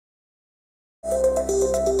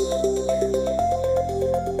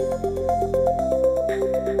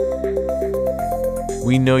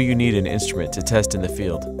We know you need an instrument to test in the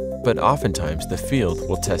field, but oftentimes the field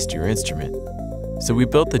will test your instrument. So we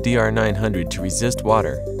built the DR900 to resist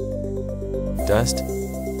water, dust,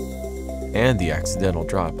 and the accidental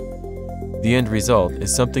drop. The end result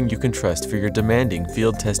is something you can trust for your demanding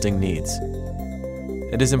field testing needs.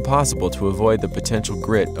 It is impossible to avoid the potential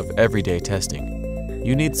grit of everyday testing.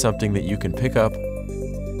 You need something that you can pick up,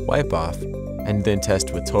 wipe off, and then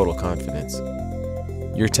test with total confidence.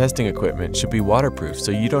 Your testing equipment should be waterproof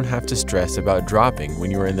so you don't have to stress about dropping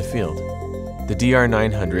when you are in the field. The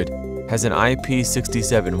DR900 has an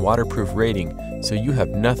IP67 waterproof rating, so you have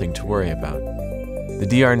nothing to worry about. The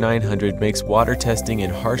DR900 makes water testing in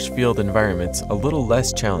harsh field environments a little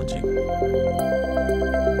less challenging.